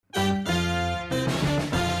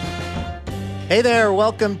Hey there,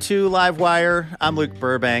 welcome to Livewire. I'm Luke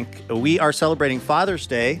Burbank. We are celebrating Father's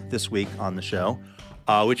Day this week on the show,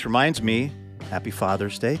 which reminds me, happy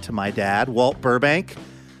Father's Day to my dad, Walt Burbank.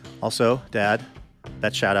 Also, Dad,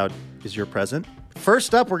 that shout out is your present.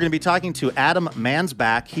 First up, we're going to be talking to Adam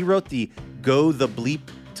Mansbach. He wrote the Go the Bleep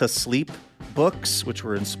to Sleep books, which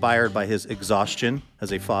were inspired by his exhaustion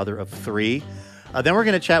as a father of three. Then we're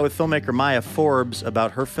going to chat with filmmaker Maya Forbes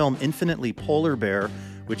about her film Infinitely Polar Bear,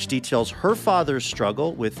 which details her father's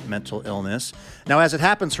struggle with mental illness. Now, as it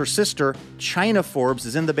happens, her sister, China Forbes,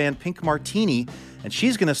 is in the band Pink Martini, and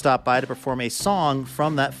she's going to stop by to perform a song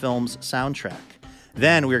from that film's soundtrack.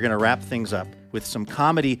 Then we're going to wrap things up with some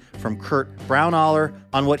comedy from Kurt Braunohler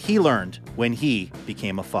on what he learned when he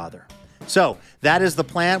became a father. So that is the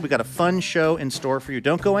plan. We got a fun show in store for you.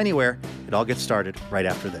 Don't go anywhere. It all gets started right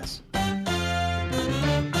after this.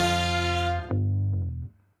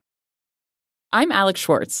 I'm Alex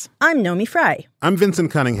Schwartz. I'm Nomi Fry. I'm Vincent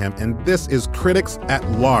Cunningham, and this is Critics at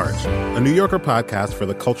Large, a New Yorker podcast for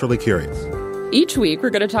the culturally curious. Each week,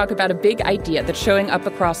 we're going to talk about a big idea that's showing up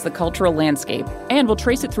across the cultural landscape, and we'll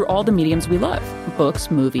trace it through all the mediums we love. Books,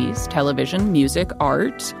 movies, television, music,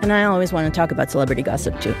 art. And I always want to talk about celebrity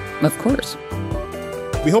gossip, too. Of course.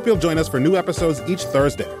 We hope you'll join us for new episodes each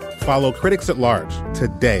Thursday. Follow Critics at Large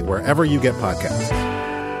today, wherever you get podcasts.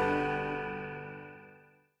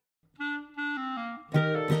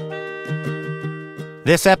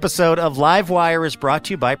 This episode of Livewire is brought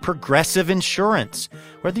to you by Progressive Insurance.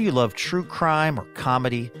 Whether you love true crime or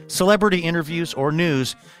comedy, celebrity interviews or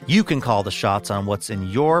news, you can call the shots on what's in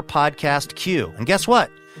your podcast queue. And guess what?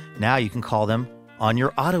 Now you can call them on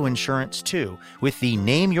your auto insurance too with the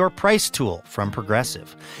Name Your Price tool from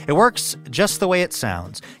Progressive. It works just the way it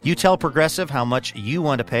sounds. You tell Progressive how much you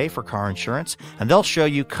want to pay for car insurance, and they'll show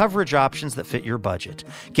you coverage options that fit your budget.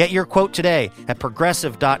 Get your quote today at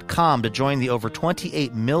Progressive.com to join the over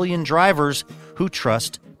 28 million drivers who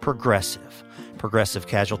trust Progressive. Progressive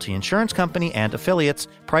Casualty Insurance Company and affiliates.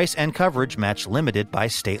 Price and coverage match limited by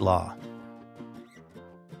state law.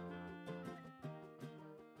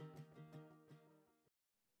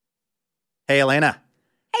 Hey, Elena.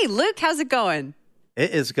 Hey, Luke, how's it going?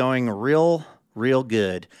 It is going real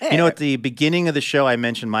good. Hey. You know, at the beginning of the show, I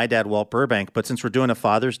mentioned my dad, Walt Burbank, but since we're doing a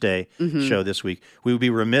Father's Day show this week, we would be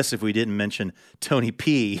remiss if we didn't mention Tony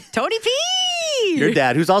P. Tony P! Your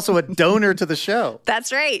dad, who's also a donor to the show.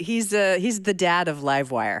 That's right. He's the dad of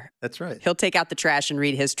Livewire. That's right. He'll take out the trash and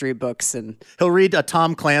read history books. And he'll read a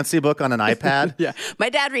Tom Clancy book on an iPad. Yeah. My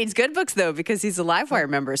dad reads good books, though, because he's a Livewire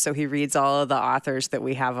member, so he reads all of the authors that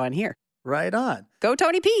we have on here. Right on. Go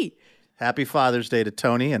Tony P. Happy Father's Day to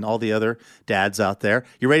Tony and all the other dads out there.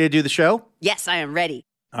 You ready to do the show? Yes, I am ready.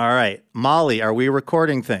 All right. Molly, are we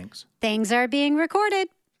recording things? Things are being recorded.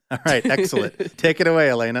 All right. Excellent. Take it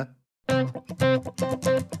away, Elena. From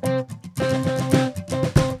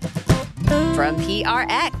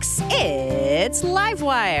PRX, it's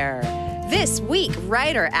Livewire. This week,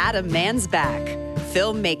 writer Adam Mansbach,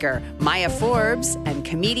 filmmaker Maya Forbes, and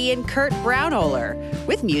comedian Kurt Braunohler,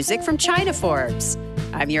 with music from China Forbes.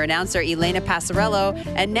 I'm your announcer, Elena Passarello,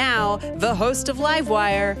 and now the host of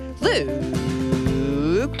Livewire,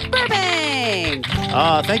 Luke Burbank.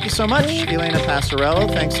 Thank you so much, Elena Passarello.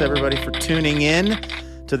 Thanks, everybody, for tuning in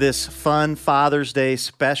to this fun Father's Day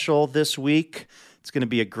special this week. It's going to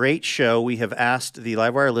be a great show. We have asked the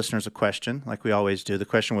Livewire listeners a question, like we always do. The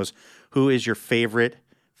question was, who is your favorite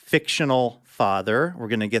fictional father? We're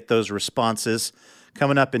going to get those responses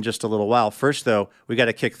coming up in just a little while. First, though, we got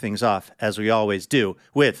to kick things off, as we always do,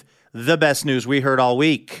 with the best news we heard all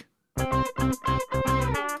week.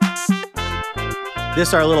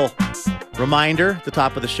 This our little reminder at the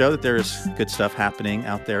top of the show that there is good stuff happening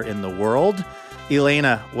out there in the world.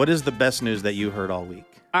 Elena, what is the best news that you heard all week?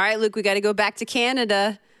 All right, Luke, we got to go back to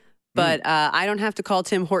Canada. But I don't have to call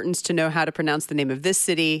Tim Hortons to know how to pronounce the name of this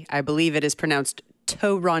city. I believe it is pronounced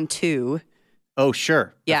Toronto. Oh,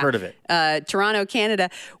 sure. Yeah. I've heard of it. Toronto, Canada,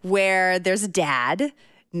 where there's a dad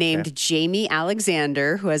named Jamie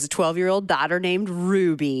Alexander, who has a 12-year-old daughter named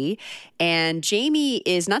Ruby. And Jamie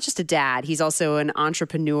is not just a dad, he's also an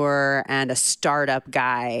entrepreneur and a startup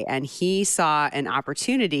guy. And he saw an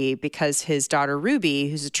opportunity because his daughter Ruby,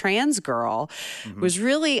 who's a trans girl, was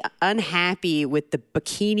really unhappy with the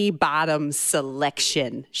bikini bottom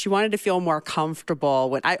selection. She wanted to feel more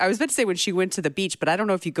comfortable. I was about to say when she went to the beach, but I don't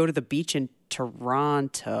know if you go to the beach in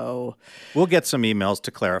Toronto. We'll get some emails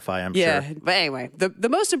to clarify, I'm Yeah, sure. but anyway, the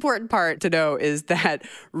most important part to know is that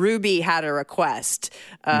Ruby had a request,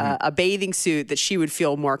 a bathing suit that she would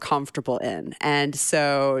feel more comfortable in. And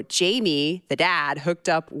so Jamie, the dad, hooked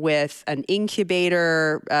up with an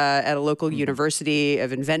incubator at a local university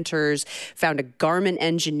of inventors, found a garment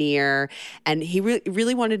engineer, and he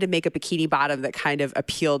really wanted to make a bikini bottom that kind of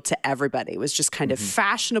appealed to everybody. It was just kind of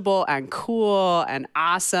fashionable and cool and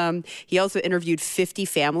awesome. He also interviewed 50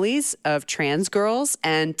 families of trans girls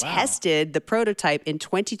and tested the prototype in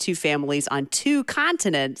 22 families on 2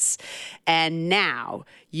 continents. And now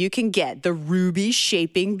you can get the Ruby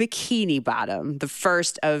Shaping Bikini Bottom, the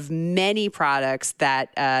first of many products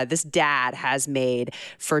that this dad has made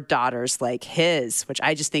for daughters like his, which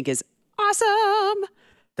I just think is awesome.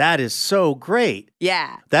 That is so great.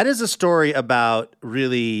 Yeah. That is a story about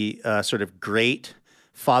really sort of great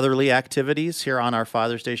fatherly activities here on our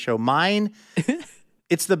Father's Day show. Mine,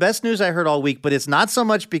 it's the best news I heard all week, but it's not so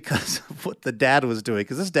much because of what the dad was doing,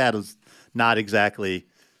 because this dad was not exactly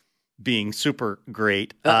being super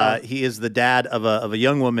great. He is the dad of a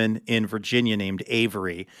young woman in Virginia named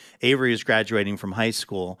Avery. Avery is graduating from high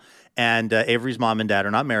school, and Avery's mom and dad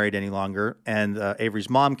are not married any longer, and Avery's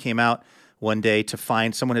mom came out one day to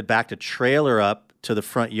find someone had backed a trailer up to the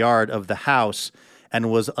front yard of the house and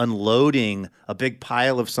was unloading a big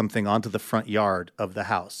pile of something onto the front yard of the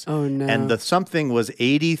house. Oh, no. And the something was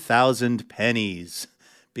 80,000 pennies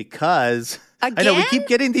because Again? I know we keep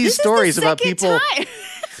getting these This is the stories about second people time.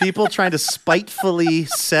 people trying to spitefully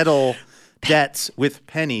settle debts with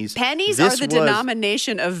pennies. Pennies This are the was,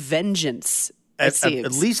 denomination of vengeance, it at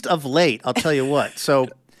seems. least of late, I'll tell you what. So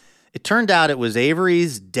it turned out it was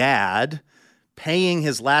Avery's dad paying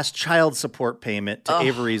his last child support payment to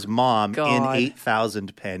Avery's mom God. in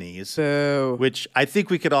 8,000 pennies, Boo. which I think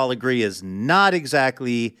we could all agree is not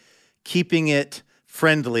exactly keeping it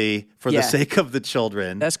friendly for the Yeah. sake of the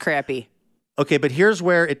children. That's crappy. Okay, but here's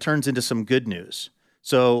where it turns into some good news.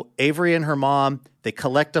 So Avery and her mom, they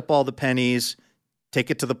collect up all the pennies, take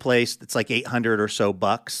it to the place. It's like 800 or so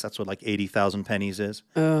bucks. That's what like 80,000 pennies is.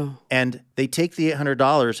 Oh. And they take the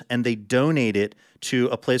 $800 and they donate it to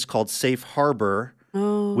a place called Safe Harbor,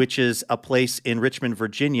 which is a place in Richmond,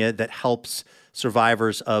 Virginia that helps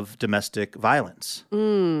survivors of domestic violence.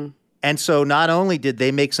 And so not only did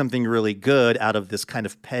they make something really good out of this kind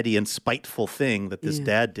of petty and spiteful thing that this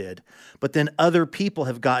dad did, but then other people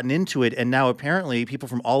have gotten into it. And now apparently people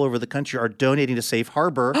from all over the country are donating to Safe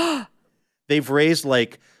Harbor. They've raised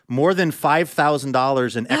like more than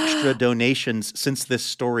 $5,000 in extra donations since this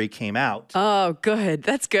story came out. Oh, good.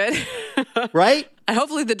 That's good. Right? And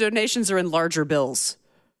hopefully the donations are in larger bills.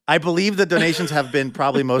 I believe the donations have been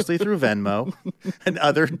probably mostly through Venmo and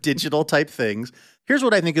other digital type things. Here's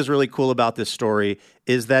what I think is really cool about this story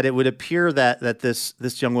is that it would appear that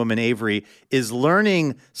this young woman, Avery, is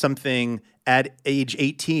learning something at age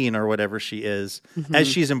 18 or whatever she is, as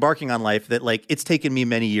she's embarking on life that like it's taken me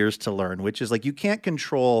many years to learn, which is like you can't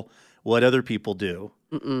control what other people do,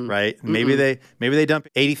 right? Maybe they dump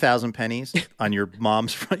 80,000 pennies on your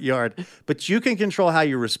mom's front yard, but you can control how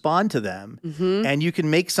you respond to them, and you can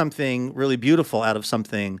make something really beautiful out of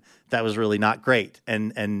something that was really not great.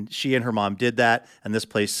 And she and her mom did that, and this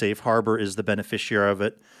place, Safe Harbor, is the beneficiary of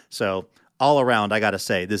it. So all around, I got to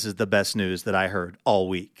say, this is the best news that I heard all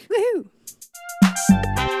week. Woohoo.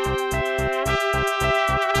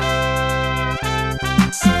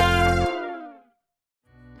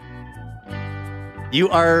 You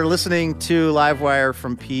are listening to Livewire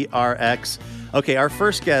from PRX. Okay, our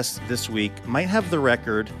first guest this week might have the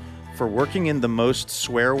record for working in the most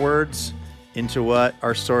swear words into what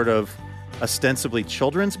are sort of ostensibly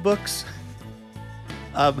children's books.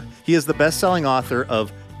 He is the best-selling author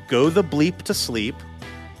of Go the Bleep to Sleep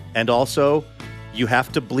and also You Have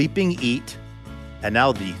to Bleeping Eat. And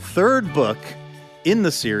now the third book in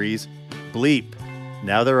the series, Bleep.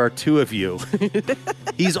 Now there are 2 of you.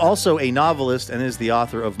 He's also a novelist and is the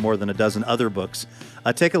author of more than a dozen other books.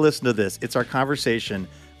 Take a listen to this. It's our conversation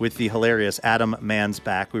with the hilarious Adam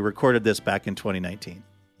Mansbach. We recorded this back in 2019.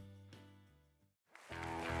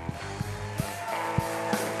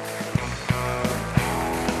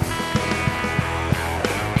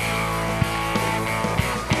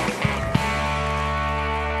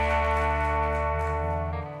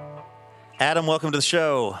 Adam, welcome to the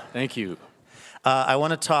show. Thank you. I want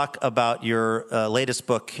to talk about your latest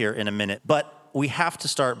book here in a minute, but we have to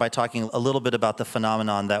start by talking a little bit about the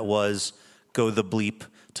phenomenon that was Go the Bleep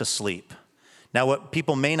to Sleep. Now, what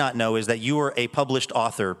people may not know is that you were a published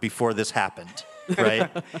author before this happened, right?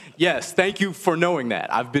 Yes, thank you for knowing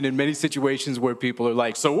that. I've been in many situations where people are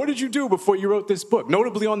like, so what did you do before you wrote this book?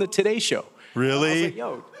 Notably on the Today Show. Really? I was like,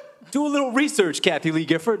 yo, do a little research, Kathy Lee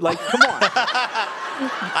Gifford. Like, come on.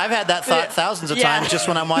 I've had that thought thousands of times just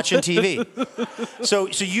when I'm watching TV. So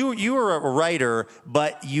you were a writer,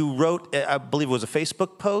 but you wrote, I believe it was a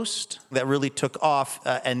Facebook post that really took off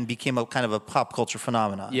and became a kind of a pop culture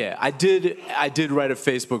phenomenon. Yeah, I did write a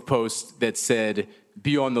Facebook post that said,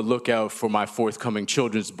 be on the lookout for my forthcoming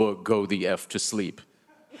children's book, Go the F to Sleep.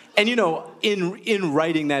 And, you know, in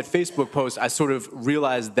writing that Facebook post, I sort of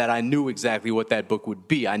realized that I knew exactly what that book would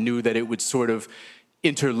be. I knew that it would sort of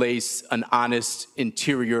interlace an honest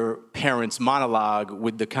interior parent's monologue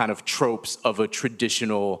with the kind of tropes of a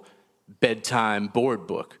traditional bedtime board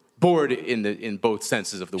book. Bored in both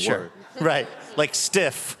senses of the word. Right. Like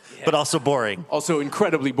stiff, but also boring. Also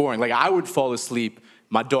incredibly boring. Like, I would fall asleep,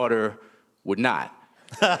 my daughter would not.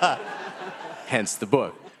 Hence the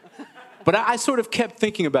book. But I sort of kept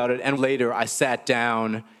thinking about it, and later I sat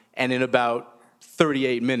down and in about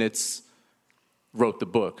 38 minutes wrote the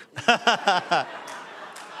book.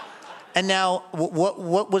 And now,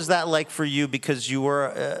 what was that like for you? Because you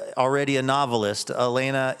were already a novelist.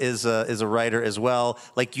 Elena is a writer as well.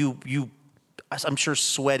 Like you, I'm sure,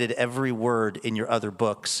 sweated every word in your other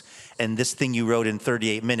books. And this thing you wrote in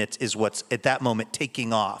 38 minutes is what's, at that moment,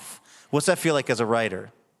 taking off. What's that feel like as a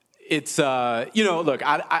writer? It's, you know, look,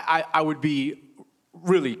 I would be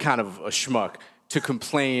really kind of a schmuck to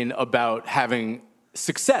complain about having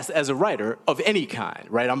success as a writer of any kind,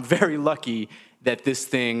 right? I'm very lucky that this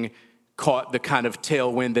thing caught the kind of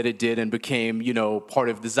tailwind that it did and became, you know, part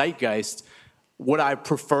of the zeitgeist. Would I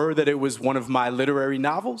prefer that it was one of my literary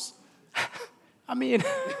novels? I mean,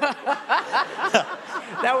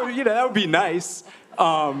 that would be nice.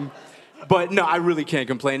 But no, I really can't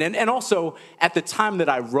complain. And also, at the time that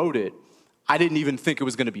I wrote it, I didn't even think it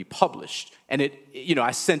was going to be published. And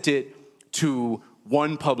I sent it to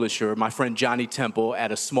one publisher, my friend Johnny Temple,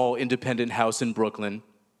 at a small independent house in Brooklyn.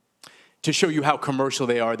 To show you how commercial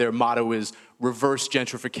they are, their motto is reverse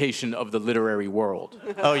gentrification of the literary world.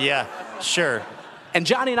 Oh, yeah, sure. And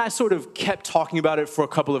Johnny and I sort of kept talking about it for a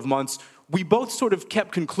couple of months. We both sort of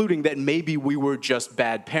kept concluding that maybe we were just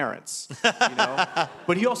bad parents, you know?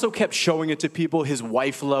 But he also kept showing it to people. His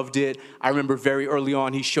wife loved it. I remember very early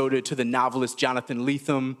on, he showed it to the novelist Jonathan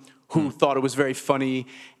Lethem, who thought it was very funny.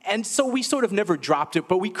 And so we sort of never dropped it,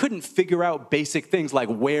 but we couldn't figure out basic things like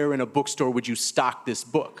where in a bookstore would you stock this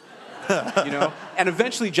book? You know? And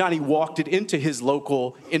eventually Johnny walked it into his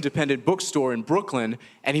local independent bookstore in Brooklyn,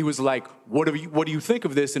 and he was like, what do you think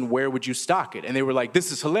of this, and where would you stock it? And they were like,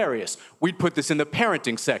 this is hilarious. We'd put this in the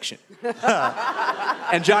parenting section.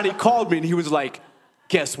 And Johnny called me, and he was like,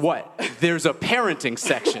 guess what? There's a parenting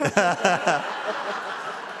section.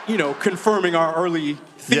 You know, confirming our early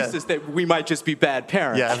thesis that we might just be bad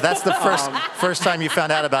parents. Yeah, if that's the first time you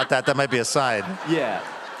found out about that, that might be a sign. Yeah.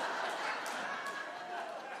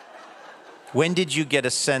 When did you get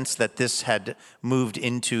a sense that this had moved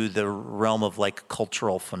into the realm of like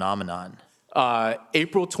cultural phenomenon?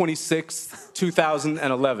 April 26th,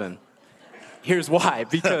 2011. Here's why.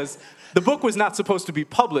 Because the book was not supposed to be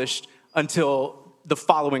published until the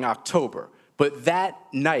following October. But that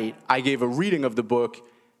night, I gave a reading of the book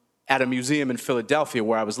at a museum in Philadelphia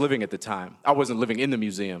where I was living at the time. I wasn't living in the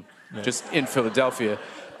museum, just in Philadelphia,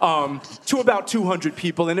 to about 200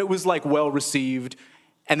 people, and it was like well received.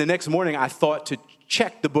 And the next morning, I thought to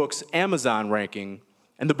check the book's Amazon ranking,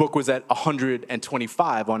 and the book was at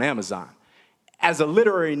 125 on Amazon. As a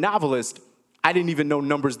literary novelist, I didn't even know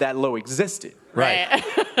numbers that low existed. Right.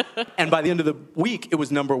 And by the end of the week, it was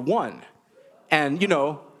number 1. And, you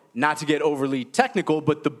know, not to get overly technical,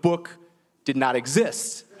 but the book did not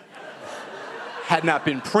exist. Had not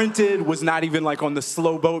been printed, was not even like on the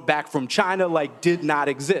slow boat back from China, like did not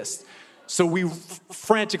exist. So we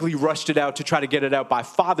frantically rushed it out to try to get it out by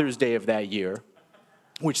Father's Day of that year,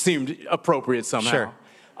 which seemed appropriate somehow. Sure.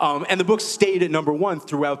 And the book stayed at number 1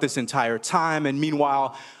 throughout this entire time. And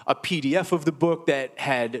meanwhile, a PDF of the book that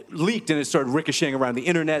had leaked and it started ricocheting around the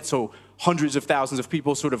internet. So hundreds of thousands of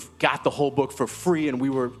people sort of got the whole book for free, and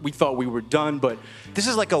we thought we were done. But this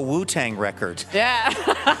is like a Wu-Tang record. Yeah.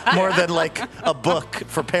 More than like a book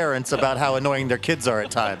for parents about how annoying their kids are at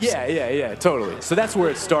times. Yeah, totally. So that's where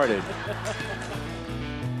it started.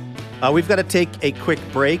 We've got to take a quick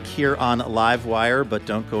break here on Livewire, but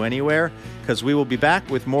don't go anywhere, because we will be back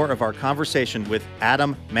with more of our conversation with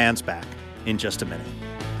Adam Mansbach in just a minute.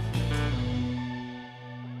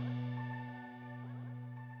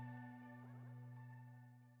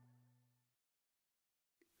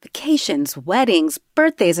 Vacations, weddings,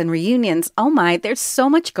 birthdays, and reunions. Oh my, there's so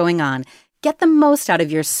much going on. Get the most out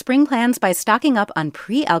of your spring plans by stocking up on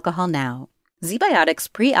pre-alcohol now.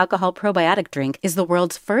 ZBiotics pre-alcohol probiotic drink is the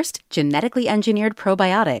world's first genetically engineered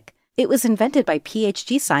probiotic. It was invented by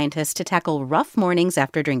PhD scientists to tackle rough mornings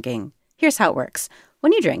after drinking. Here's how it works.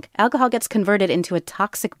 When you drink, alcohol gets converted into a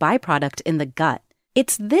toxic byproduct in the gut.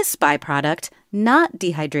 It's this byproduct, not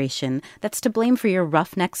dehydration, that's to blame for your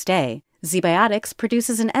rough next day. ZBiotics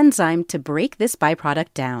produces an enzyme to break this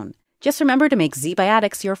byproduct down. Just remember to make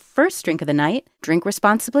ZBiotics your first drink of the night, drink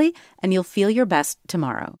responsibly, and you'll feel your best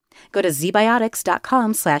tomorrow. Go to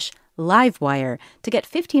zbiotics.com/livewire to get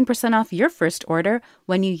 15% off your first order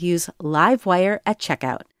when you use LiveWire at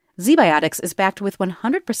checkout. ZBiotics is backed with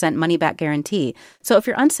 100% money-back guarantee, so if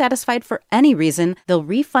you're unsatisfied for any reason, they'll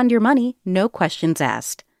refund your money, no questions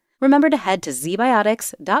asked. Remember to head to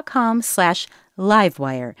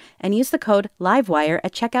zbiotics.com/livewire and use the code LiveWire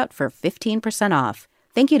at checkout for 15% off.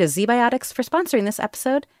 Thank you to ZBiotics for sponsoring this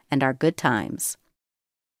episode and our good times.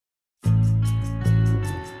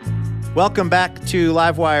 Welcome back to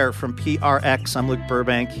Livewire from PRX. I'm Luke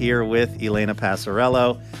Burbank here with Elena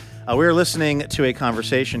Passarello. We're listening to a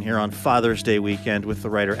conversation here on Father's Day weekend with the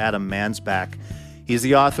writer Adam Mansbach. He's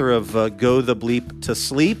the author of Go the Bleep to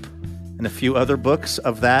Sleep and a few other books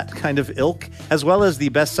of that kind of ilk, as well as the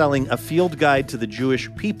best-selling A Field Guide to the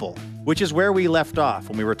Jewish People, which is where we left off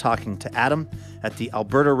when we were talking to Adam at the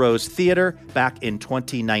Alberta Rose Theater back in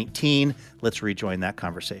 2019. Let's rejoin that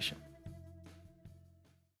conversation.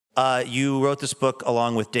 You wrote this book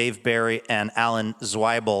along with Dave Barry and Alan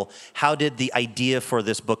Zweibel. How did the idea for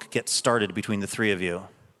this book get started between the three of you?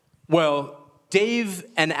 Well, Dave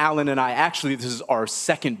and Alan and I, actually, this is our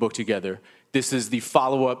second book together. This is the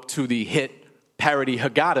follow-up to the hit parody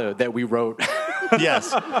Haggadah that we wrote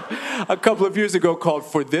Yes. a couple of years ago called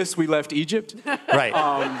For This We Left Egypt. Right.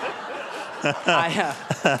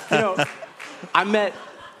 I met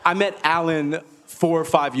Alan 4 or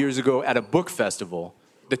 5 years ago at a book festival,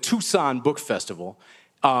 the Tucson Book Festival,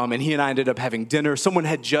 and he and I ended up having dinner. He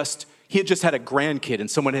had just had a grandkid,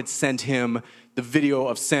 and someone had sent him the video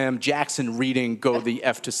of Sam Jackson reading Go the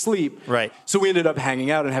F to Sleep. Right. So we ended up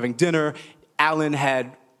hanging out and having dinner. Alan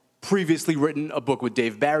had previously written a book with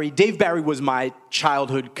Dave Barry. Dave Barry was my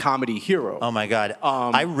childhood comedy hero. Oh, my God.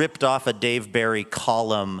 I ripped off a Dave Barry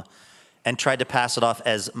column and tried to pass it off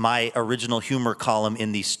as my original humor column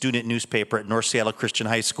in the student newspaper at North Seattle Christian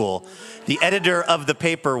High School. The editor of the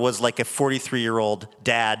paper was like a 43-year-old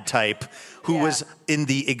dad type who was in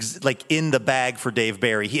the bag for Dave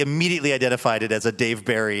Barry. He immediately identified it as a Dave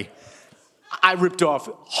Barry. I ripped off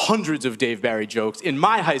hundreds of Dave Barry jokes in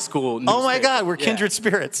my high school newspaper. Oh my God, we're kindred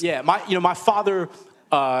spirits. Yeah, my father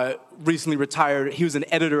recently retired. He was an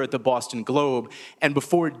editor at the Boston Globe, and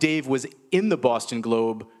before Dave was in the Boston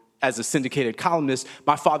Globe as a syndicated columnist,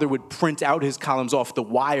 my father would print out his columns off the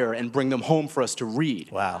wire and bring them home for us to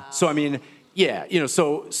read. Wow. So I mean, yeah,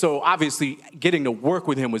 so obviously getting to work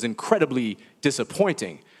with him was incredibly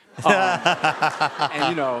disappointing. And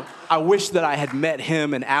I wish that I had met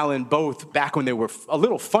him and Alan both back when they were a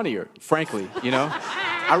little funnier, frankly,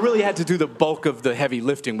 I really had to do the bulk of the heavy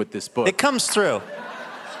lifting with this book. It comes through.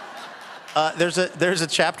 There's a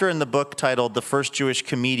chapter in the book titled The First Jewish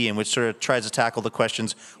Comedian, which sort of tries to tackle the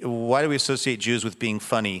questions, why do we associate Jews with being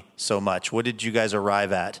funny so much? What did you guys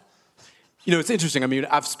arrive at? It's interesting. I mean,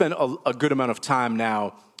 I've spent a good amount of time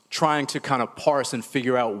now trying to kind of parse and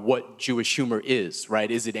figure out what Jewish humor is,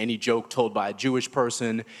 right? Is it any joke told by a Jewish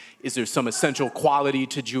person? Is there some essential quality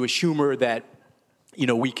to Jewish humor that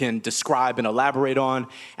we can describe and elaborate on?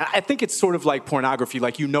 And I think it's sort of like pornography,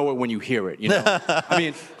 like it when you hear it, I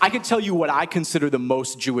mean, I can tell you what I consider the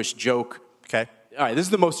most Jewish joke. Okay. All right, this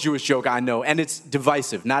is the most Jewish joke I know, and it's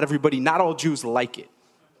divisive. Not all Jews like it.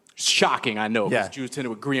 Shocking, I know, because Jews tend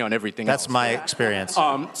to agree on everything else. That's my experience.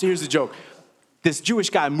 So here's the joke. This Jewish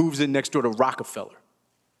guy moves in next door to Rockefeller,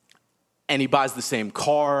 and he buys the same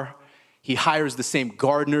car. He hires the same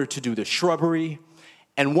gardener to do the shrubbery,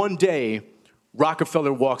 and one day,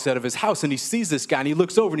 Rockefeller walks out of his house and he sees this guy and he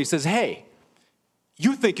looks over and he says, "Hey,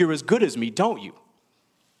 you think you're as good as me, don't you?"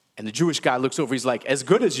 And the Jewish guy looks over, he's like, "As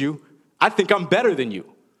good as you? I think I'm better than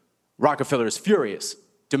you." Rockefeller is furious,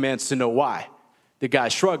 demands to know why. The guy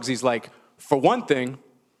shrugs, he's like, "For one thing,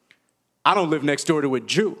 I don't live next door to a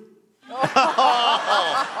Jew."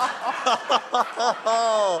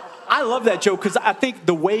 I love that joke because I think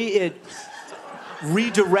the way it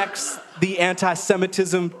redirects the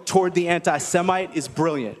anti-Semitism toward the anti-Semite is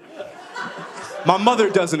brilliant. My mother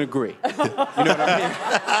doesn't agree. You know what I mean?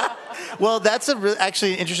 Well, that's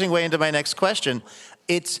actually an interesting way into my next question.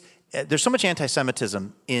 There's so much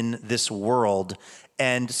anti-Semitism in this world,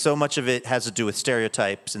 and so much of it has to do with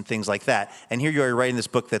stereotypes and things like that. And here you are writing this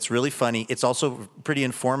book that's really funny. It's also pretty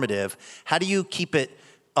informative. How do you keep it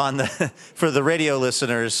for the radio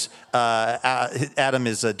listeners, Adam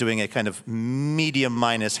is doing a kind of medium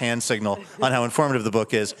minus hand signal on how informative the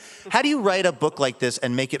book is. How do you write a book like this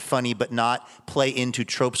and make it funny but not play into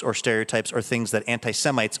tropes or stereotypes or things that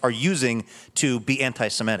anti-Semites are using to be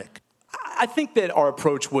anti-Semitic? I think that our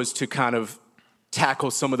approach was to kind of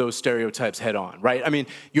tackle some of those stereotypes head on, right? I mean,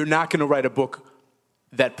 you're not going to write a book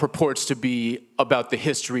that purports to be about the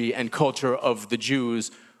history and culture of the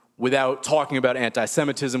Jews without talking about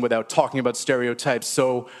anti-Semitism, without talking about stereotypes.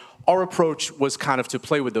 So our approach was kind of to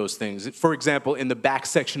play with those things. For example, in the back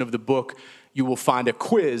section of the book, you will find a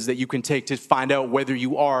quiz that you can take to find out whether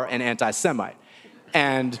you are an anti-Semite.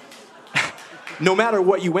 And no matter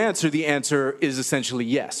what you answer, the answer is essentially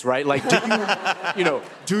yes, right? Like,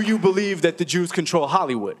 do you believe that the Jews control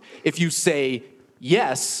Hollywood? If you say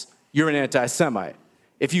yes, you're an anti-Semite.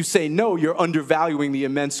 If you say no, you're undervaluing the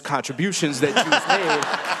immense contributions that Jews made.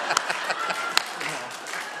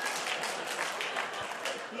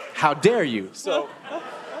 How dare you? So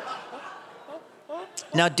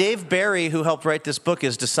now, Dave Barry, who helped write this book,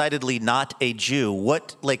 is decidedly not a Jew.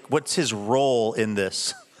 What's his role in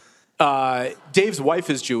this? Dave's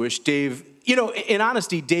wife is Jewish. Dave, in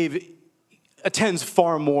honesty, Dave attends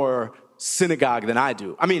far more synagogue than I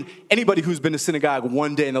do. I mean, anybody who's been to synagogue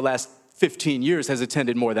one day in the last 15 years has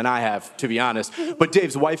attended more than I have, to be honest. But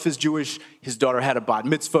Dave's wife is Jewish. His daughter had a bat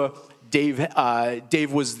mitzvah. Dave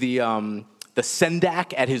was the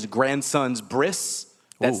sendak at his grandson's bris.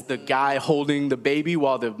 That's the guy holding the baby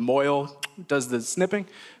while the mohel does the snipping.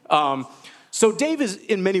 So Dave is,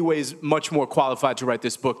 in many ways, much more qualified to write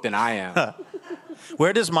this book than I am.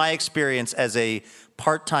 Where does my experience as a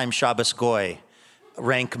part-time Shabbos goy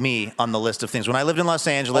rank me on the list of things? When I lived in Los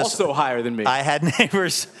Angeles, also higher than me. I had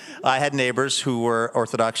neighbors who were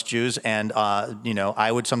Orthodox Jews, and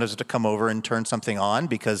I would sometimes have to come over and turn something on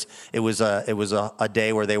because it was a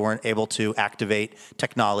day where they weren't able to activate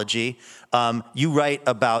technology. You write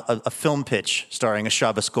about a film pitch starring a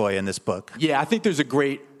Shabbos goy in this book. Yeah, I think there's a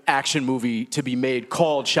great action movie to be made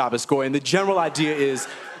called Shabbos goy, and the general idea is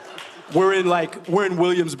we're in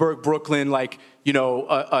Williamsburg, Brooklyn,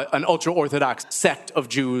 an ultra-Orthodox sect of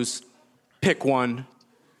Jews. Pick one.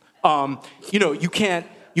 You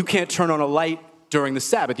can't turn on a light during the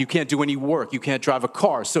Sabbath. You can't do any work. You can't drive a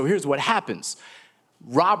car. So here's what happens.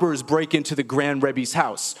 Robbers break into the Grand Rebbe's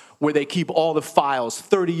house where they keep all the files,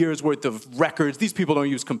 30 years worth of records. These people don't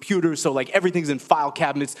use computers, so everything's in file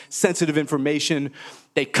cabinets, sensitive information.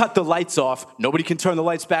 They cut the lights off. Nobody can turn the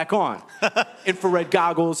lights back on. Infrared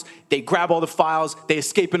goggles. They grab all the files. They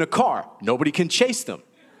escape in a car. Nobody can chase them,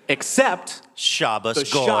 except Shabbos the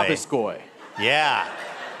goy. Shabbos goy. Yeah.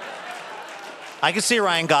 I can see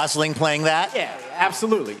Ryan Gosling playing that. Yeah,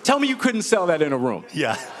 absolutely. Tell me you couldn't sell that in a room.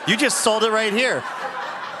 Yeah. You just sold it right here.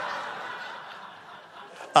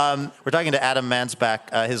 We're talking to Adam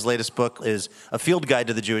Mansbach. His latest book is A Field Guide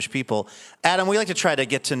to the Jewish People. Adam, we like to try to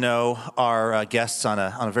get to know our guests on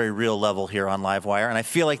a very real level here on Livewire, and I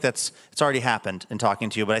feel like it's already happened in talking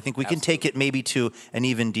to you, but I think we can take it maybe to an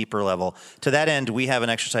even deeper level. To that end, we have an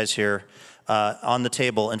exercise here. On the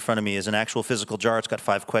table in front of me is an actual physical jar. It's got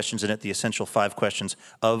 5 questions in it, the essential 5 questions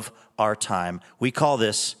of our time. We call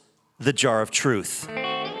this the Jar of Truth.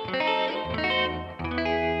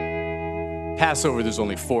 Passover, there's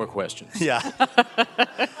only 4 questions. Yeah.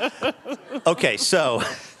 Okay, so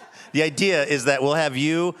the idea is that we'll have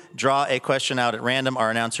you draw a question out at random.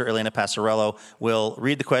 Our announcer, Elena Passarello, will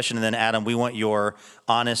read the question, and then, Adam, we want your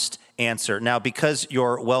honest answer. Now, because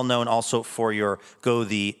you're well-known also for your Go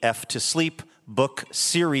the F to Sleep book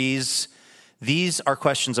series, these are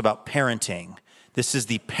questions about parenting. This is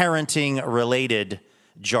the parenting-related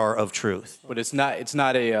Jar of Truth. But it's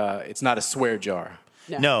not a swear jar.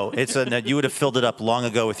 No, you would have filled it up long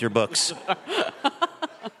ago with your books.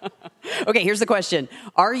 Okay, here's the question.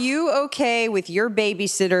 Are you okay with your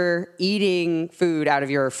babysitter eating food out of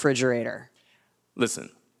your refrigerator? Listen.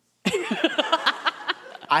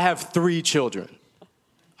 I have 3 children.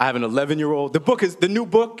 I have an 11-year-old. The new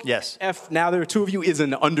book, yes. Now There Are 2 of You, is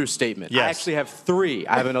an understatement. Yes. I actually have 3.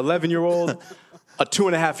 I have an 11-year-old, a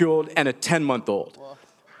 2.5-year-old, and a 10-month-old.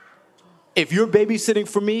 If you're babysitting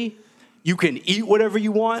for me, you can eat whatever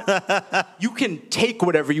you want. You can take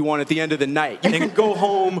whatever you want at the end of the night. You can go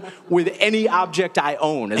home with any object I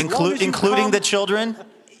own. Including the children?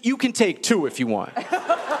 You can take 2 if you want.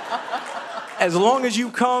 As long as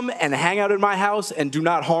you come and hang out at my house and do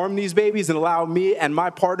not harm these babies and allow me and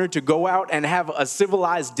my partner to go out and have a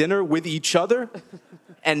civilized dinner with each other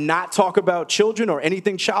and not talk about children or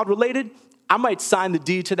anything child-related, I might sign the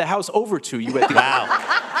deed to the house over to you at the end.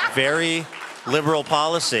 Wow. Very liberal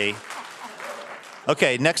policy.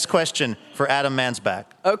 Okay, next question for Adam Mansbach.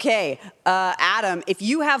 Okay, Adam, if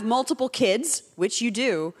you have multiple kids, which you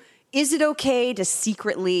do, is it okay to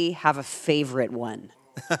secretly have a favorite one?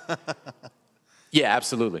 Yeah,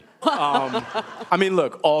 absolutely. I mean,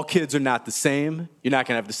 look, all kids are not the same. You're not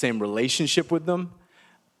going to have the same relationship with them.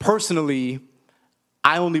 Personally,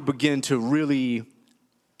 I only begin to really,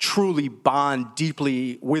 truly bond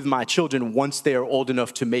deeply with my children once they are old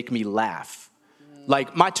enough to make me laugh.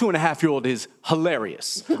 Like, my 2.5-year-old is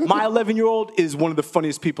hilarious. My 11-year-old is one of the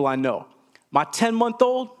funniest people I know. My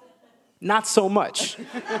 10-month-old, not so much.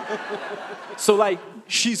 So, like,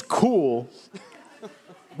 she's cool.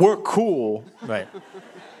 We're cool. Right.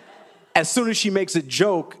 As soon as she makes a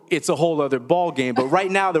joke, it's a whole other ball game. But right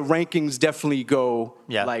now, the rankings definitely go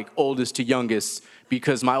like oldest to youngest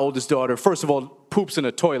because my oldest daughter, first of all, poops in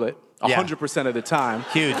a toilet 100% of the time.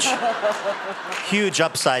 Huge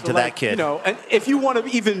upside to that kid. You know, and if you want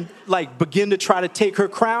to even like begin to try to take her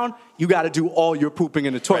crown, you got to do all your pooping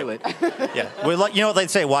in the toilet. Right. Yeah. Well, you know what they'd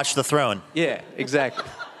say? Watch the throne. Yeah, exactly.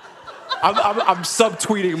 I'm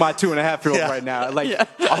subtweeting my 2.5-year-old right now. Like,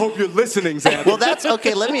 I hope you're listening, Xander. Well, that's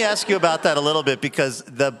okay. Let me ask you about that a little bit because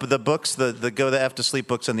the books, the Go the F to Sleep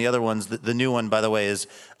books, and the other ones. The new one, by the way, is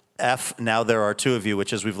F. Now there are two of you,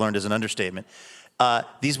 which, as we've learned, is an understatement.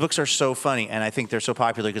 These books are so funny, and I think they're so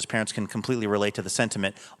popular because parents can completely relate to the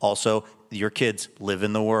sentiment. Also, your kids live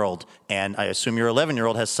in the world, and I assume your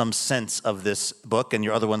 11-year-old has some sense of this book, and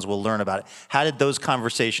your other ones will learn about it. How did those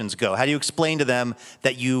conversations go? How do you explain to them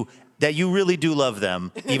that you really do love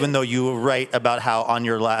them, even though you were right about how on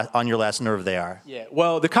your last nerve they are? Yeah,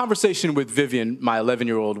 well, the conversation with Vivian, my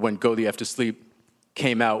 11-year-old, when Go the F to Sleep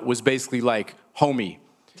came out, was basically like, homie,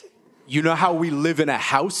 you know how we live in a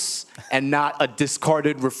house and not a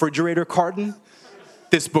discarded refrigerator carton?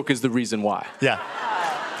 This book is the reason why. Yeah.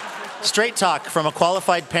 Straight talk from a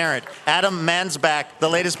qualified parent. Adam Mansbach, the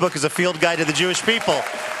latest book is A Field Guide to the Jewish People.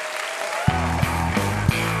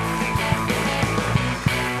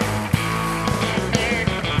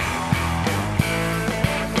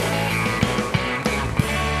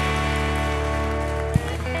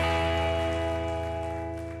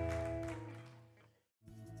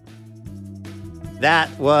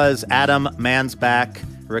 That was Adam Mansbach,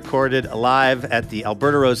 recorded live at the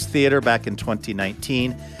Alberta Rose Theatre back in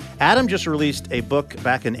 2019. Adam just released a book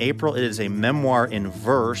back in April. It is a memoir in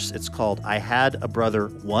verse. It's called I Had a Brother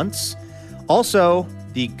Once. Also,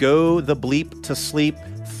 the Go the Bleep to Sleep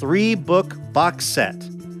 3-book box set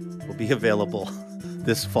will be available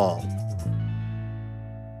this fall.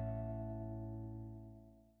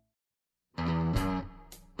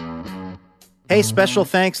 Hey, special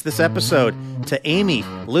thanks this episode to Amy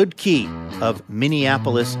Ludke of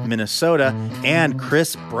Minneapolis, Minnesota, and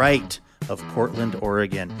Chris Bright of Portland,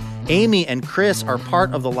 Oregon. Amy and Chris are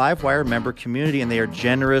part of the Livewire member community, and they are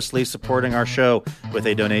generously supporting our show with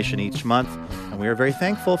a donation each month. And we are very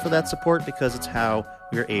thankful for that support because it's how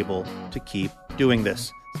we are able to keep doing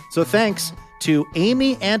this. So thanks to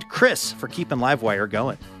Amy and Chris for keeping Livewire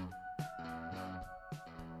going.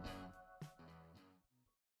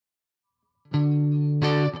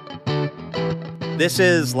 This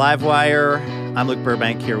is Livewire. I'm Luke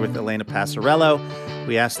Burbank here with Elena Passarello.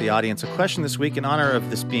 We asked the audience a question this week in honor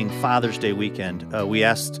of this being Father's Day weekend. We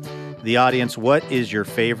asked the audience, what is your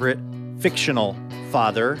favorite fictional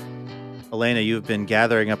father? Elena, you've been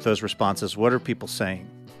gathering up those responses. What are people saying?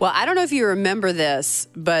 Well, I don't know if you remember this,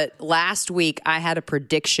 but last week I had a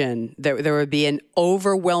prediction that there would be an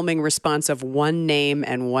overwhelming response of one name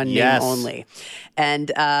and one name only. And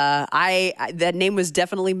that name was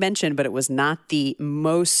definitely mentioned, but it was not the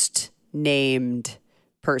most named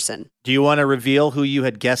person. Do you want to reveal who you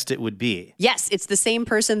had guessed it would be? Yes, it's the same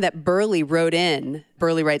person that Burley wrote in.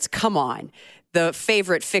 Burley writes, come on, the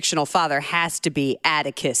favorite fictional father has to be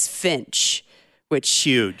Atticus Finch. Which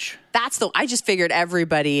huge. I just figured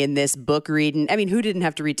everybody in this book reading. I mean, who didn't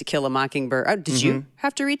have to read To Kill a Mockingbird? Did you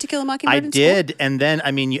have to read To Kill a Mockingbird? I did. And then,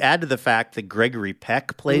 I mean, you add to the fact that Gregory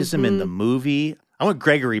Peck plays him in the movie. I want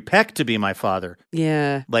Gregory Peck to be my father.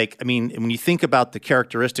 Yeah. Like, I mean, when you think about the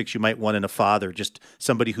characteristics you might want in a father, just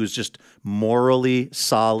somebody who's just morally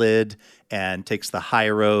solid and takes the high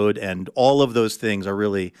road, and all of those things are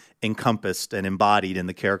really encompassed and embodied in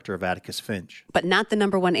the character of Atticus Finch. But not the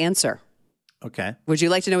number one answer. Okay. Would you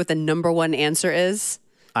like to know what the number one answer is?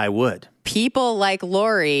 I would. People like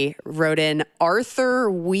Lori wrote in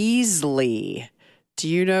Arthur Weasley Do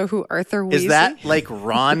you know who Arthur Weasley? Is that like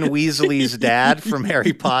Ron Weasley's dad from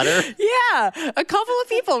Harry Potter? Yeah, a couple of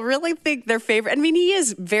people really think their favorite. I mean, he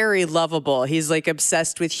is very lovable. He's like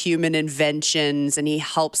obsessed with human inventions and he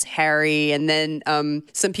helps Harry. And then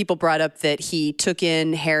some people brought up that he took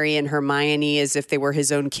in Harry and Hermione as if they were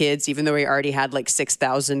his own kids, even though he already had like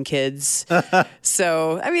 6,000 kids.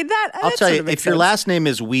 So, I mean, I'll tell you, if your last name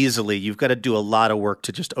is Weasley, you've got to do a lot of work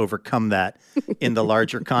to just overcome that in the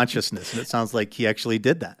larger consciousness. And it sounds like he actually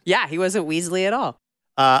did that. Yeah, he wasn't Weasley at all.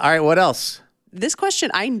 All right, what else? This question,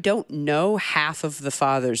 I don't know half of the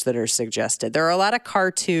fathers that are suggested. There are a lot of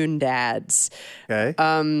cartoon dads. Okay.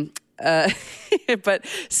 But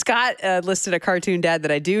Scott listed a cartoon dad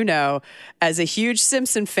that I do know. As a huge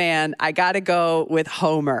Simpson fan, I got to go with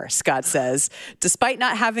Homer, Scott says. Despite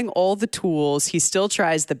not having all the tools, he still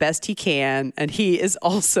tries the best he can, and he is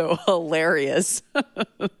also hilarious.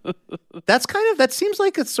 That seems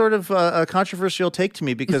like it's sort of a controversial take to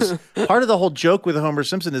me because part of the whole joke with Homer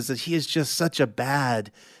Simpson is that he is just such a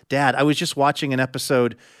bad dad. I was just watching an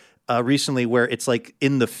episode recently where it's like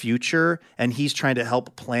in the future and he's trying to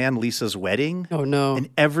help plan Lisa's wedding. Oh, no. And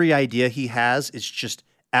every idea he has is just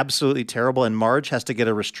absolutely terrible. And Marge has to get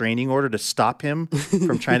a restraining order to stop him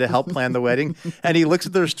from trying to help plan the wedding. And he looks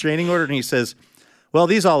at the restraining order and he says, well,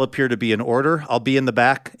 these all appear to be in order. I'll be in the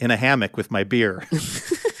back in a hammock with my beer.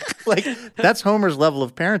 Like, that's Homer's level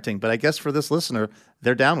of parenting. But I guess for this listener,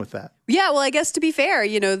 they're down with that. Yeah, well, I guess to be fair,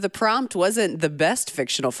 the prompt wasn't the best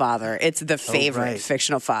fictional father. It's the favorite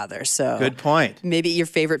fictional father. So good point. Maybe your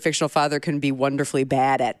favorite fictional father can be wonderfully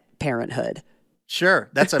bad at parenthood. Sure.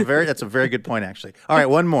 That's a very good point, actually. All right,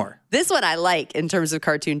 one more. This one I like in terms of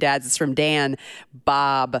cartoon dads. It's from Dan.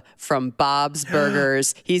 Bob from Bob's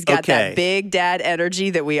Burgers. He's got that big dad energy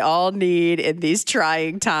that we all need in these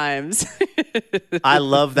trying times. I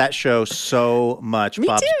love that show so much, Me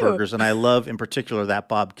Bob's too. Burgers, and I love in particular that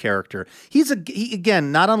Bob character. He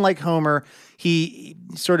again, not unlike Homer, he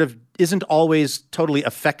sort of isn't always totally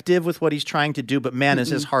effective with what he's trying to do, but man, is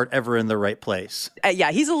his heart ever in the right place.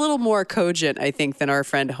 Yeah, he's a little more cogent, I think, than our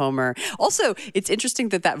friend Homer. Also, it's interesting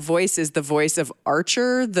that voice is the voice of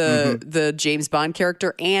Archer, the James Bond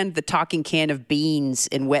character, and the talking can of beans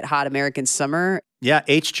in Wet Hot American Summer. Yeah,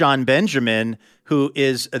 H. John Benjamin, who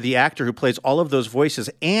is the actor who plays all of those voices,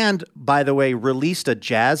 and, by the way, released a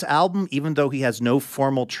jazz album, even though he has no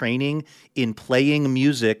formal training in playing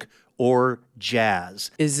music or jazz.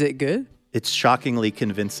 Is it good? It's shockingly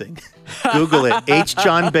convincing. Google it. H.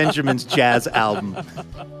 John Benjamin's jazz album.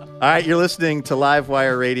 All right, you're listening to Live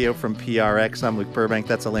Wire Radio from PRX. I'm Luke Burbank.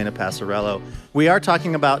 That's Elena Passarello. We are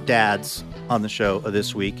talking about dads on the show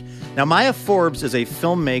this week. Now, Maya Forbes is a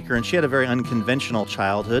filmmaker, and she had a very unconventional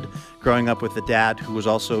childhood, growing up with a dad who was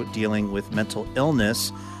also dealing with mental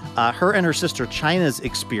illness. Her and her sister China's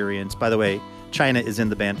experience, by the way, China is in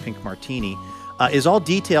the band Pink Martini, is all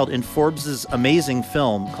detailed in Forbes' amazing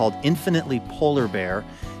film called Infinitely Polar Bear.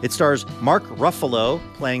 It stars Mark Ruffalo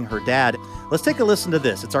playing her dad. Let's take a listen to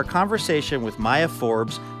this. It's our conversation with Maya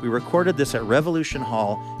Forbes. We recorded this at Revolution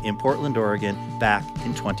Hall in Portland, Oregon, back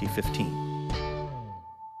in 2015.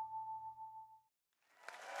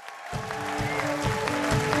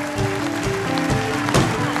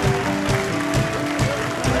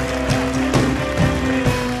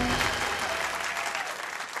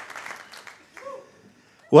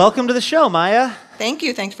 Welcome to the show, Maya. Thank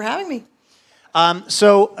you. Thanks for having me.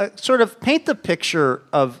 Sort of paint the picture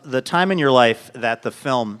of the time in your life that the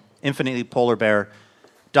film Infinitely Polar Bear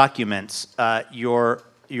documents. Your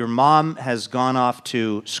mom has gone off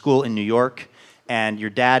to school in New York, and your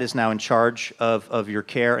dad is now in charge of your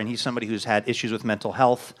care, and he's somebody who's had issues with mental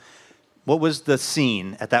health. What was the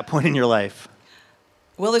scene at that point in your life?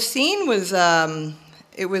 Well, the scene was,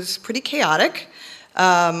 it was pretty chaotic.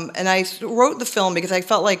 And I wrote the film because I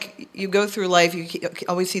felt like you go through life, you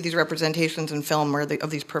always see these representations in film where of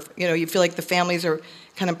these perfect, you feel like the families are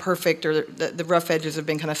kind of perfect or the rough edges have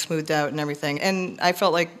been kind of smoothed out and everything. And I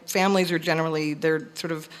felt like families are generally, they're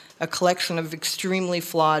sort of a collection of extremely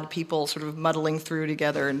flawed people sort of muddling through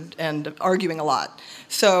together and arguing a lot.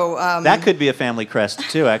 So that could be a family crest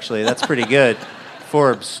too, actually. That's pretty good.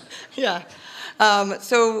 Forbes. Yeah.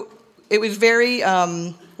 So it was very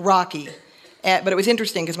rocky. But it was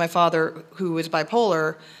interesting because my father, who was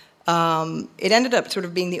bipolar, it ended up sort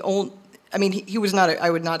of being the old. I mean, he was not.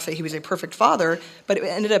 I would not say he was a perfect father, but it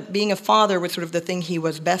ended up being a father was sort of the thing he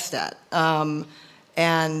was best at,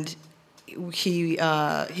 and he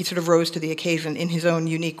sort of rose to the occasion in his own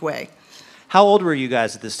unique way. How old were you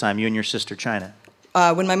guys at this time? You and your sister China.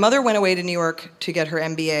 When my mother went away to New York to get her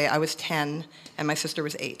MBA, I was 10, and my sister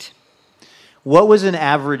was 8. What was an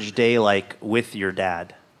average day like with your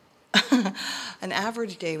dad? An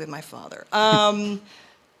average day with my father.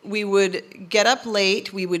 We would get up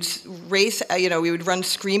late. We would race. We would run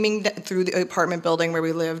screaming through the apartment building where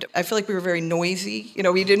we lived. I feel like we were very noisy.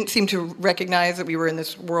 We didn't seem to recognize that we were in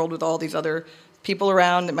this world with all these other people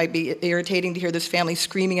around. It might be irritating to hear this family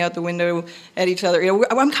screaming out the window at each other. I'll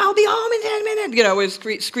be home in 10 minutes. Was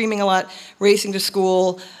screaming a lot, racing to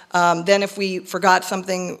school. Then if we forgot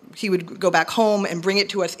something, he would go back home and bring it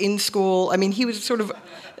to us in school. I mean, he was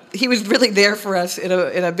really there for us in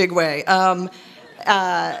a big way.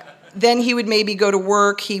 Then he would maybe go to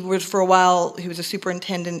work. He was a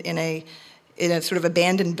superintendent in a sort of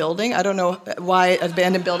abandoned building. I don't know why an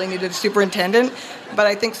abandoned building needed a superintendent, but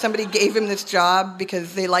I think somebody gave him this job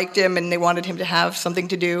because they liked him and they wanted him to have something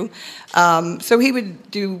to do. So he would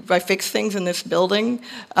fix things in this building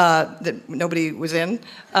that nobody was in.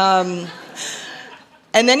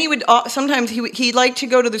 And then he would sometimes he liked to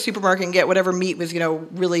go to the supermarket and get whatever meat was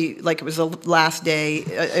really like it was the last day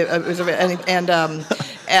that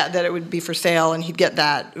it would be for sale, and he'd get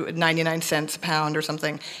that 99 cents a pound or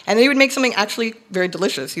something. And then he would make something actually very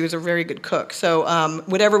delicious. He was a very good cook. So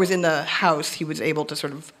whatever was in the house, he was able to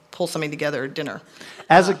sort of pull something together at dinner.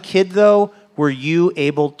 As a kid, though, were you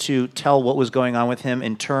able to tell what was going on with him